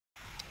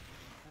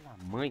A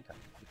mãe, cara.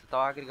 Vou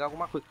tentar agregar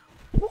alguma coisa.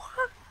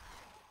 Porra!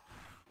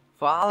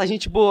 Fala,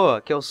 gente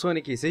boa! Que é o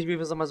Sonic. Sejam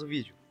bem-vindos a mais um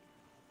vídeo.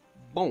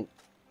 Bom,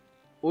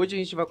 hoje a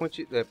gente vai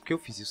continuar... É, porque eu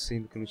fiz isso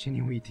sendo que não tinha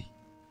nenhum item.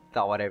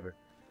 Tá, whatever.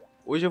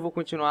 Hoje eu vou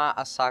continuar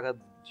a saga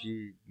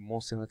de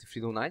Monster Hunter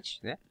Freedom Night,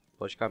 né?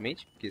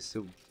 Logicamente, porque se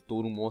eu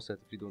tô no Monster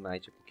Hunter Freedom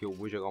Night é porque eu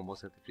vou jogar o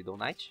Monster Hunter Freedom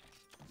Night,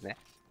 né?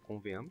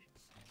 Convenhamos.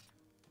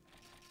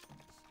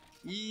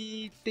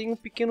 E tem um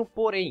pequeno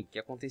porém que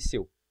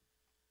aconteceu.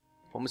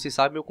 Como vocês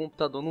sabem, meu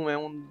computador não é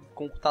um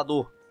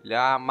computador. Ele é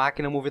uma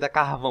máquina movida a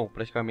carvão,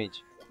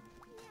 praticamente.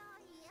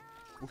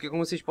 Porque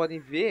como vocês podem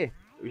ver,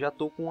 eu já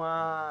tô com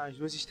as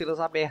duas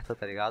estrelas abertas,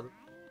 tá ligado?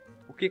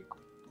 Porque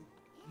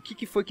o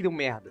que foi que deu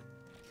merda?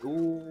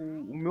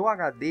 O meu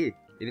HD,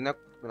 ele não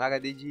é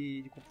HD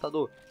de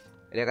computador.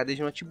 Ele é HD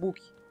de notebook.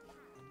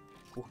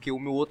 Porque o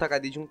meu outro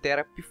HD de 1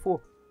 TB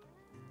pifou.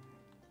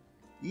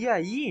 E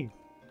aí,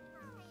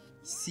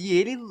 se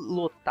ele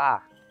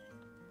lotar,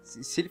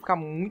 se ele ficar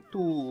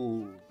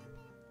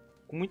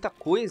com muita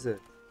coisa,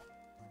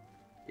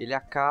 ele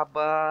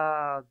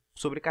acaba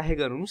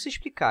sobrecarregando. Eu não sei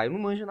explicar, eu não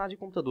manjo nada de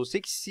computador. Eu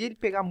sei que se ele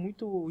pegar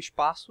muito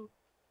espaço,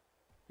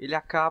 ele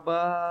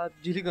acaba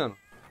desligando.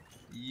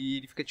 E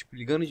ele fica tipo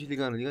ligando e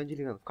desligando, ligando e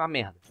desligando. Fica uma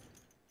merda.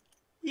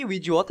 E o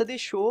idiota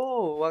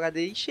deixou o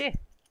HD encher.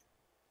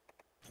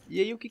 E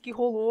aí o que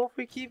rolou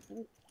foi que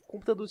o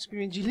computador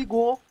simplesmente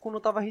desligou quando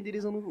eu tava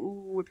renderizando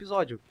o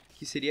episódio.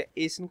 Que seria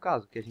esse no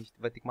caso, que a gente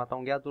vai ter que matar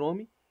um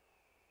Guiadrome.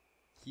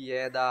 Que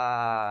é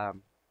da...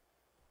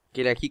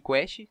 Que ele é aqui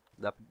Quest,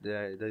 da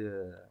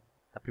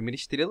primeira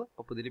estrela,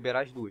 pra poder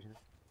liberar as duas, né?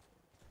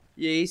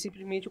 E aí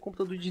simplesmente o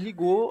computador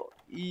desligou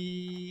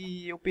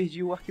e eu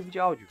perdi o arquivo de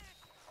áudio.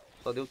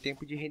 Só deu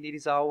tempo de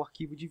renderizar o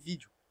arquivo de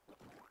vídeo.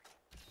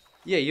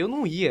 E aí eu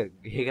não ia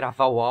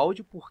regravar o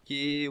áudio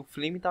porque o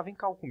Flame tava em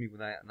cal comigo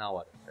na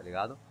hora, tá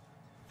ligado?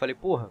 Falei,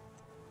 porra,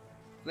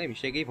 Flame,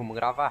 cheguei, vamos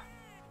gravar.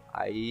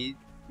 Aí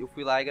eu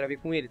fui lá e gravei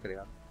com ele, tá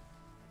ligado?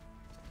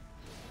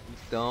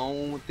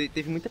 Então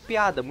teve muita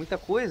piada, muita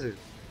coisa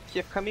que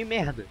ia ficar meio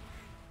merda.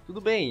 Tudo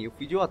bem, eu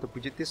fui idiota, eu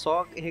podia ter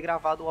só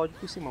regravado o áudio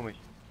por cima, mas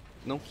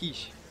não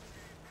quis.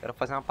 Era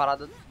fazer uma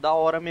parada da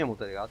hora mesmo,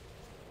 tá ligado?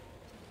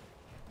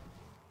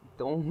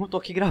 Então eu tô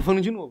aqui gravando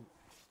de novo.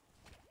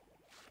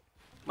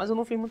 Mas eu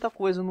não fiz muita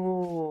coisa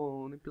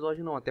no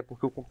episódio não, até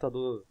porque o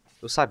computador...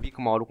 Eu sabia que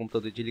uma hora o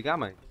computador ia desligar,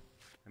 mas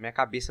na minha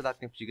cabeça dá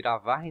tempo de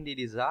gravar,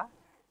 renderizar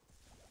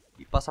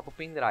e passar pro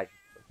pendrive.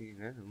 Porque,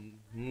 né,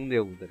 não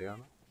deu, tá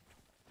ligado?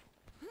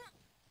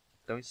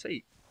 Então é isso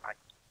aí. Ai,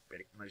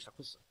 peraí que o nariz tá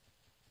coçando.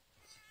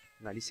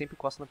 O nariz sempre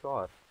coça na pior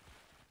hora.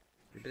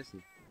 Sempre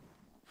assim.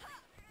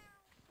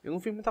 Eu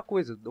não fiz muita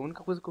coisa. A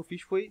única coisa que eu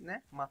fiz foi,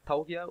 né, matar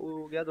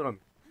o Guiadrome.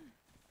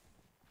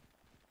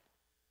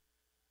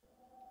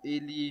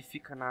 Ele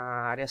fica na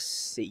área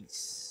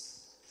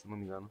 6, se não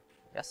me engano.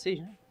 É a 6,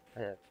 né?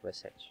 É, ou é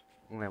 7.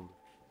 Não lembro.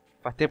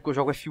 Faz tempo que eu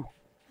jogo FU.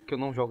 Que eu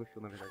não jogo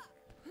FU, na verdade.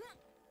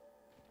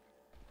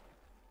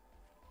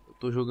 Eu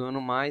tô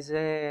jogando mais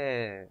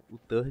o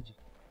Third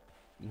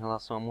em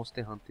relação a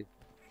Monster Hunter.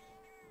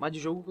 Mas de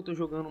jogo que eu tô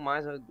jogando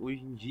mais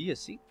hoje em dia,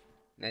 assim,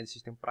 né,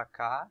 desses tempos pra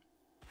cá,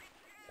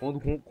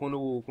 quando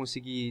eu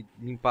consegui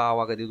limpar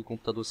o HD do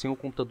computador sem o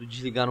computador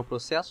desligar no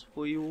processo,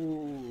 foi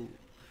o...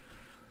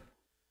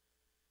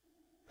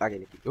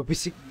 Eu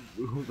pensei,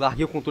 eu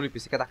larguei o controle e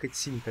pensei que era da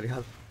cutscene, tá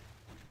ligado?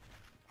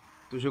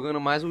 Tô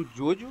jogando mais o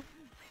Jojo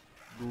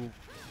do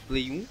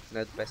Play 1,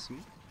 né, do PS1,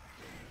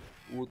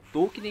 o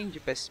Tolkien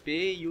de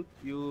PSP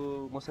e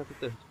o Monster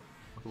Hunter Third.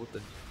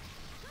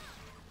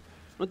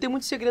 Não tem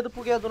muito segredo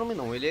pro Guiadrome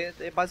não, ele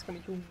é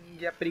basicamente um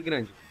Guiapre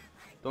grande.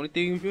 Então ele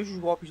tem os mesmos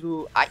golpes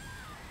do... Ai,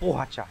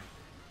 porra, tchau.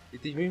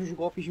 Ele tem os mesmos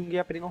golpes de um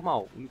Guiapre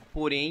normal. O único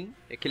porém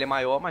é que ele é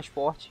maior, mais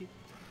forte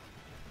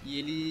e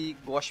ele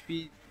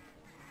gospe...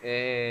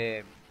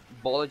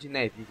 bola de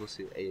neve em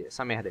você,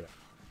 essa merda aí,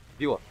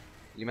 viu, ó,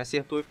 ele me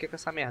acertou e eu fiquei com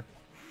essa merda.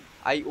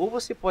 Aí ou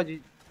você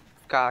pode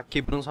ficar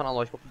quebrando sua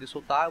analógica pra poder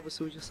soltar, ou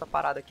você usa essa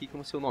parada aqui que eu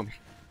não sei o nome,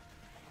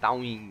 Town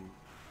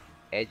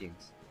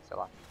Agents, sei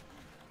lá.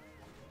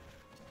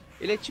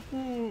 Ele é tipo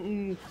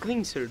um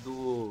cleanser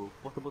do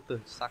Portable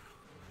Turret, saca?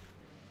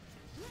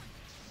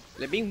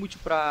 Ele é bem útil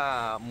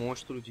pra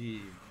monstro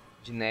de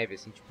neve,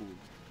 assim, tipo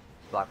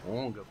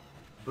Blagonga.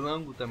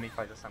 Blango também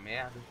faz essa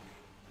merda.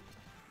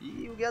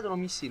 E o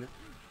Guiadrome em si, né?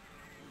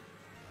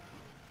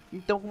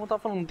 Então, como eu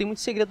tava falando, não tem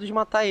muito segredo de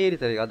matar ele,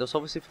 tá ligado? É só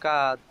você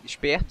ficar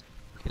esperto,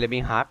 porque ele é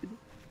bem rápido.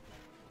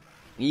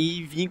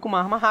 E vir com uma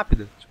arma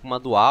rápida, tipo uma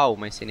dual,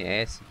 uma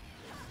SNS.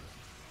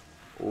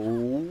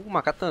 Ou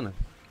uma katana,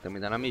 que também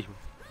dá na mesma.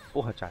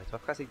 Porra, Charlie, você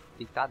vai ficar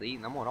deitado aí,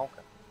 na moral,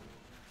 cara.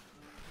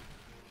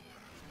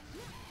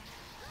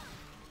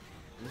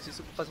 Não sei se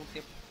eu vou fazer um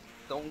tempo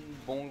tão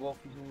bom igual eu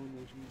fiz no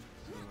último...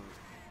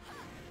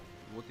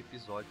 no outro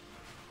episódio.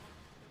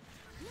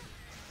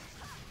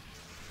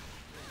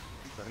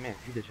 Tá na minha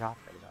vida já,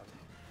 tá ligado?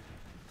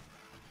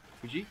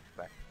 Fugir?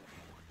 Vai.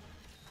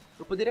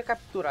 Eu poderia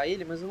capturar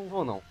ele, mas eu não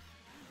vou não.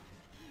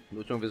 Da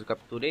última vez eu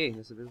capturei,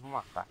 dessa vez eu vou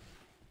matar.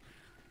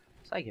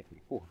 Sai,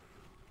 Guilherme, porra.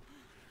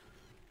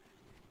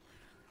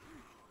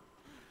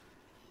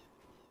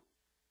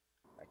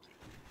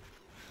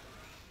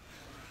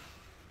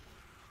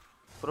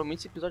 Provavelmente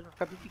esse episódio vai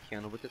ficar bem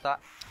pequeno. Eu vou tentar...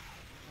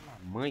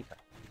 Mãe,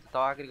 cara. Vou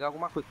tentar agregar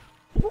alguma coisa.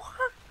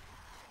 Porra!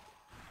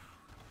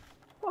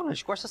 Pô,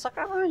 nas costas é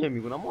sacanagem,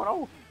 amigo. Na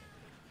moral.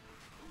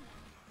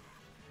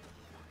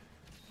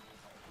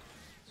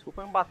 Se for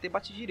pra me bater,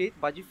 bate direito.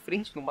 Bate de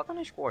frente, não bata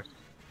nas costas.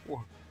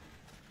 Porra.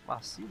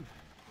 Vacilo.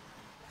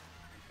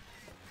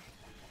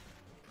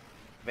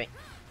 Vem.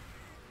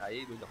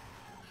 Aí, doidão.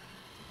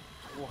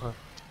 Porra.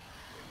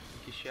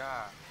 Tem que encher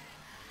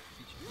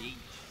Gate.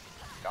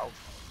 Calma.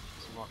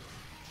 Esqueci o nome.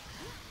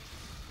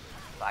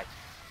 Vai.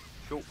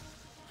 Show.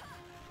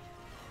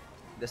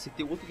 Deve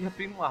ter outro que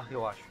replay no ar,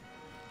 eu acho.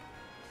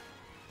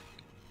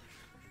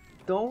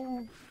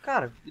 Então,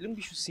 cara, ele é um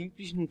bicho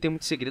simples, não tem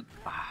muito segredo.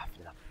 Ah,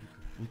 filha da puta.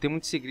 Não tem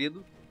muito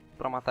segredo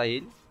pra matar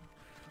ele.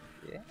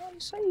 É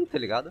isso aí, tá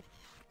ligado?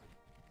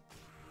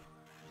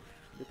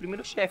 É o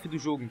primeiro chefe do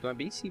jogo, então é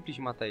bem simples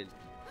de matar ele.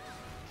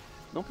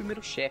 Não o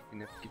primeiro chefe,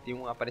 né? Porque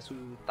tem aparece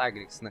o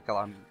Tigrex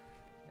naquela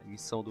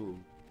missão do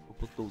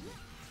todo.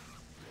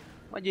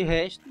 Mas de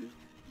resto,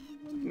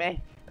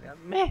 meh, tá ligado?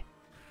 Meh.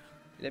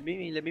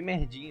 Ele é bem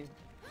merdinho.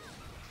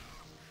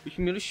 Os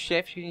primeiros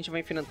chefes que a gente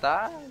vai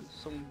enfrentar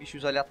são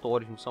bichos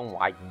aleatórios, não são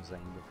Wyverns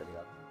ainda, tá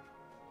ligado?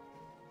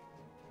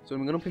 Se eu não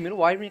me engano, o primeiro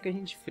Wyvern que a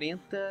gente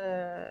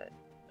enfrenta...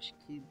 Acho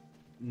que...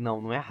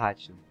 Não é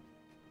Hatch.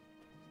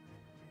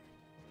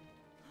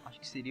 Acho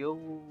que seria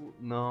o...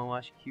 Não,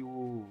 acho que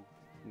o...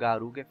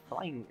 Garuga é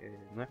Flying...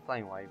 Não é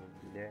Flying Wyvern,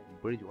 ele é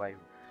Bird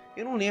Wyvern.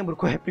 Eu não lembro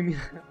qual é a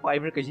primeira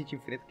Wyvern que a gente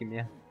enfrenta, que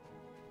merda.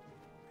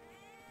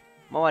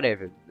 Mas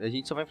whatever, a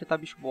gente só vai enfrentar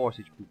bicho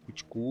bosta, tipo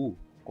Cuticu,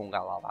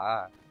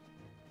 Congalalá,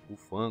 o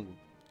Fango,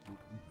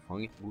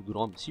 o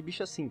Drome, esse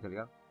bicho assim, tá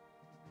ligado?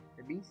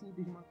 É bem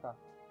simples de matar.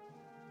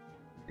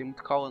 Não tem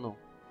muito caô não.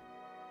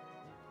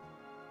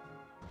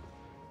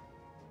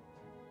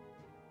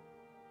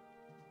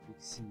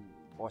 Esse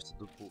bosta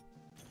do povo.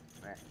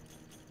 É.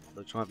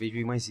 Da última vez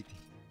veio mais item.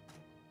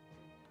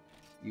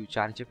 E o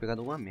Charlie tinha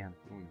pegado uma merda.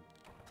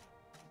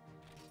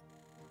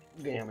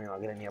 Ganhamos uma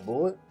graninha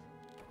boa.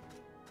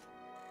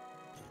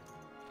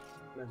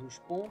 Mais uns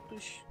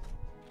pontos.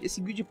 Esse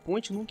build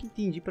point eu nunca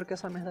entendi pra que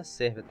essa merda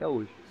serve até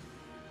hoje.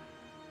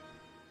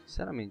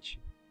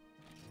 Sinceramente.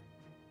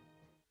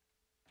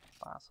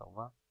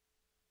 Salvar.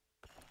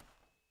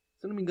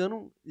 Se eu não me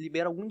engano,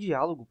 libera algum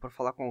diálogo pra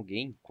falar com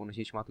alguém quando a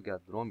gente mata o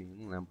Gadrome,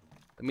 não lembro.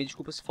 Também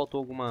desculpa se faltou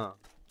alguma...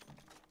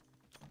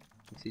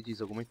 Como se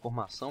diz? Alguma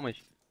informação, mas...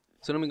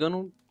 Se eu não me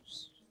engano,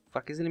 a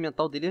fraqueza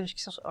elemental dele acho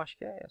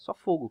que é só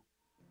fogo,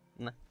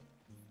 né?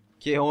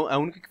 Que é a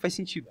única que faz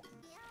sentido.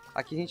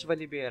 Aqui a gente vai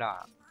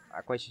liberar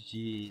a quest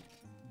de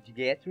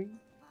Gathering,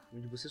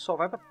 onde você só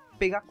vai pra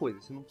pegar coisa.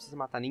 Você não precisa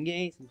matar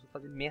ninguém, você não precisa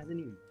fazer merda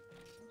nenhuma.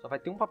 Só vai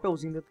ter um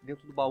papelzinho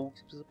dentro do baú que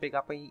você precisa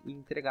pegar pra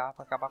entregar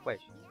pra acabar a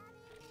quest.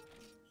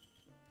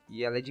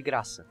 E ela é de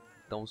graça.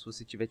 Então se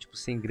você tiver tipo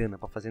sem grana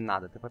pra fazer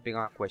nada, até pra pegar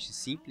uma quest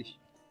simples,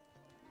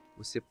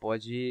 você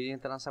pode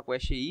entrar nessa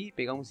quest aí,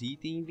 pegar uns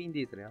itens e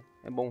vender, tá ligado?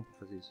 É bom pra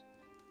fazer isso.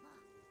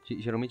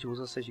 Geralmente eu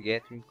uso essas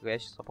Gathering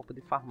quests só pra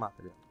poder farmar,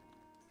 tá ligado?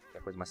 É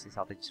a coisa mais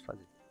sensata de se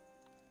fazer.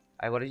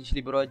 Aí agora a gente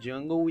liberou a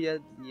Jungle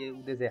e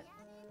o deserto.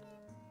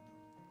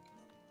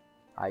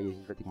 Aí a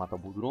gente vai ter que matar o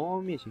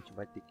Buldrome, a gente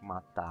vai ter que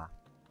matar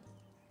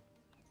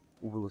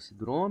o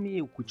Velocidrome,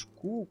 o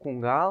Cuticu, o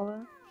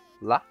Kongala,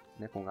 lá,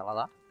 né, Kongala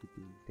lá, que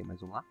tem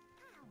mais um lá.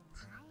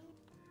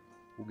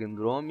 O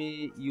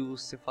Gendrome e o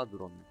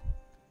Cefadrome.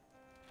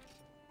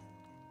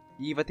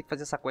 E vai ter que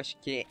fazer essa quest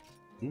que é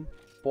um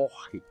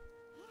porre.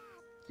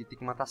 Que tem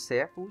que matar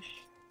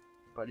Céfalos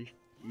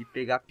e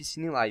pegar a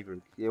Piscine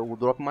Liver, que é o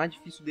drop mais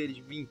difícil deles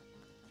vir.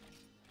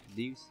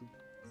 Dei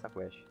essa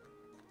quest,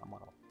 na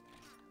moral.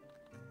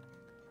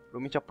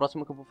 Provavelmente a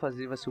próxima que eu vou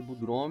fazer vai ser o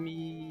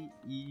Buldrome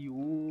e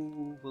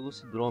o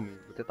Velocidrome.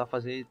 Vou tentar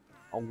fazer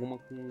alguma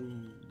com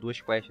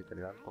duas quests, tá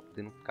ligado? Pra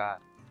poder não ficar...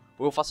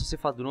 Ou eu faço o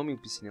Cefadrome e o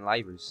Piscine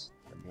Livers.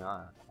 Também é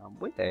uma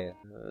boa ideia.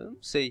 Eu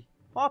não sei.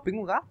 Ó, peguei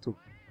um gato.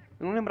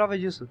 Eu não lembrava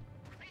disso.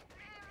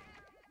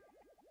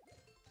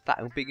 Tá,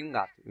 eu peguei um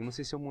gato. Eu não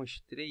sei se eu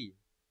mostrei.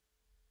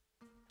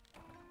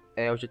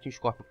 Eu já tinha um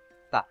Scorpion.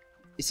 Tá,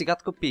 esse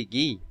gato que eu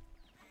peguei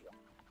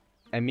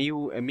é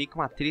meio que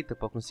uma treta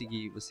pra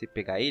conseguir você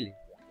pegar ele.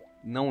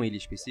 Não ele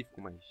específico,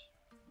 mas...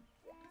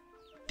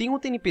 Tem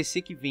outro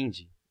NPC que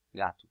vende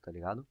gato, tá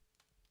ligado?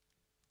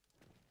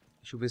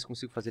 Deixa eu ver se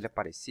consigo fazer ele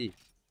aparecer.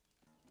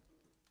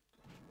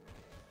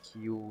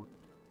 Que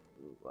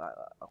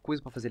a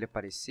coisa pra fazer ele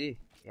aparecer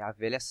é a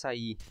velha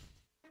sair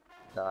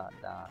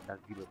da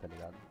vila, tá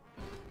ligado?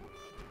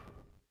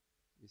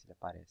 Ver se ele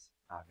aparece.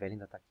 A velha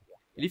ainda tá aqui.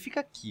 Ele fica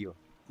aqui, ó.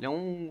 Ele é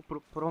um...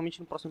 Provavelmente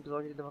no próximo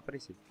episódio ele deve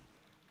aparecer.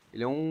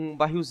 Ele é um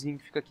barrilzinho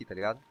que fica aqui, tá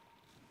ligado?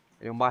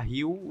 Ele é um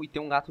barril e tem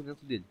um gato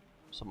dentro dele.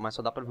 Mas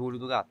só dá pra ver o olho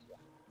do gato.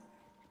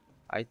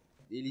 Aí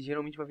ele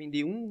geralmente vai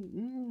vender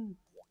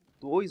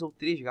dois ou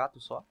três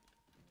gatos só.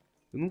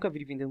 Eu nunca vi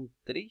ele vendendo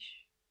 3.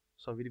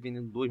 Só vi ele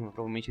vendendo 2, mas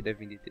provavelmente ele deve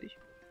vender 3.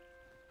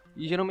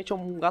 E geralmente é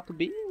um gato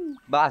bem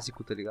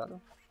básico, tá ligado?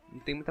 Não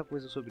tem muita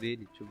coisa sobre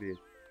ele. Deixa eu ver.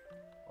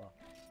 Ó.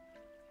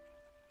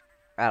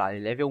 Ah lá,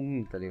 ele é level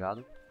 1, tá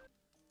ligado?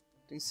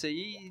 Então isso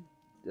aí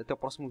até o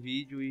próximo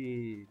vídeo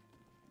e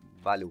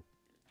valeu.